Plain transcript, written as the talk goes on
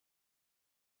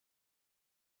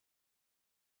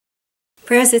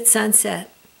Prayers at Sunset.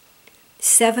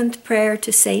 Seventh prayer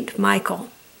to Saint Michael.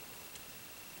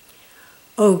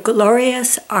 O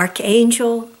glorious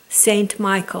Archangel, Saint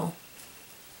Michael,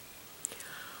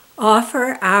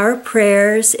 offer our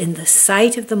prayers in the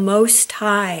sight of the Most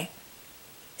High,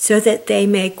 so that they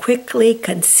may quickly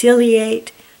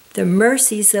conciliate the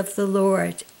mercies of the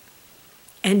Lord,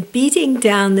 and beating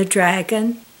down the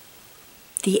dragon,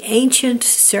 the ancient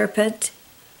serpent,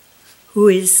 who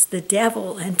is the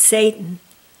devil and Satan,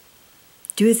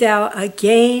 do thou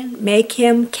again make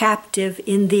him captive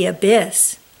in the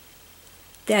abyss,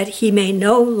 that he may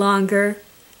no longer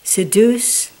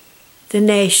seduce the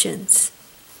nations.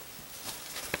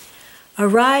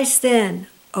 Arise then,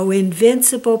 O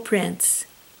invincible Prince.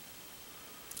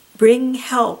 Bring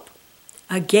help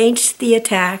against the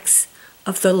attacks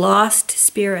of the lost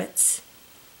spirits.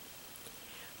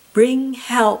 Bring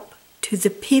help to the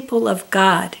people of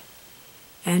God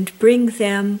and bring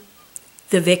them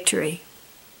the victory.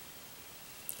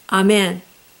 Amen.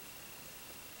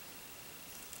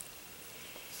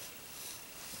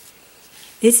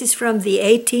 This is from the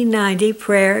 1890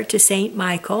 Prayer to Saint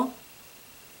Michael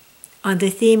on the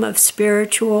theme of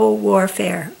spiritual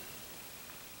warfare.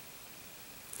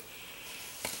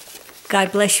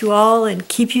 God bless you all and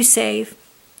keep you safe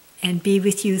and be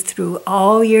with you through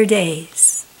all your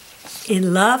days.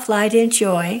 In love, light, and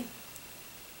joy,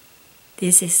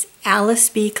 this is Alice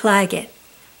B. Clagett.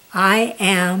 I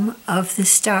am of the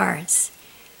stars.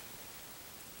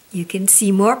 You can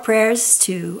see more prayers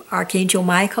to Archangel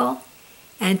Michael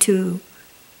and to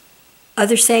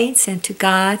other saints and to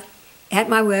God at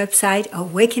my website,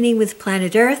 Awakening with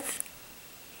Planet Earth,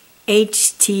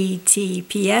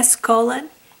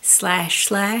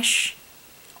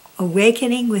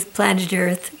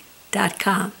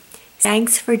 https://awakeningwithplanetearth.com.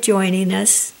 Thanks for joining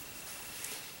us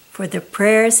for the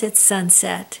prayers at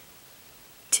sunset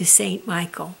to Saint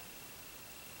Michael.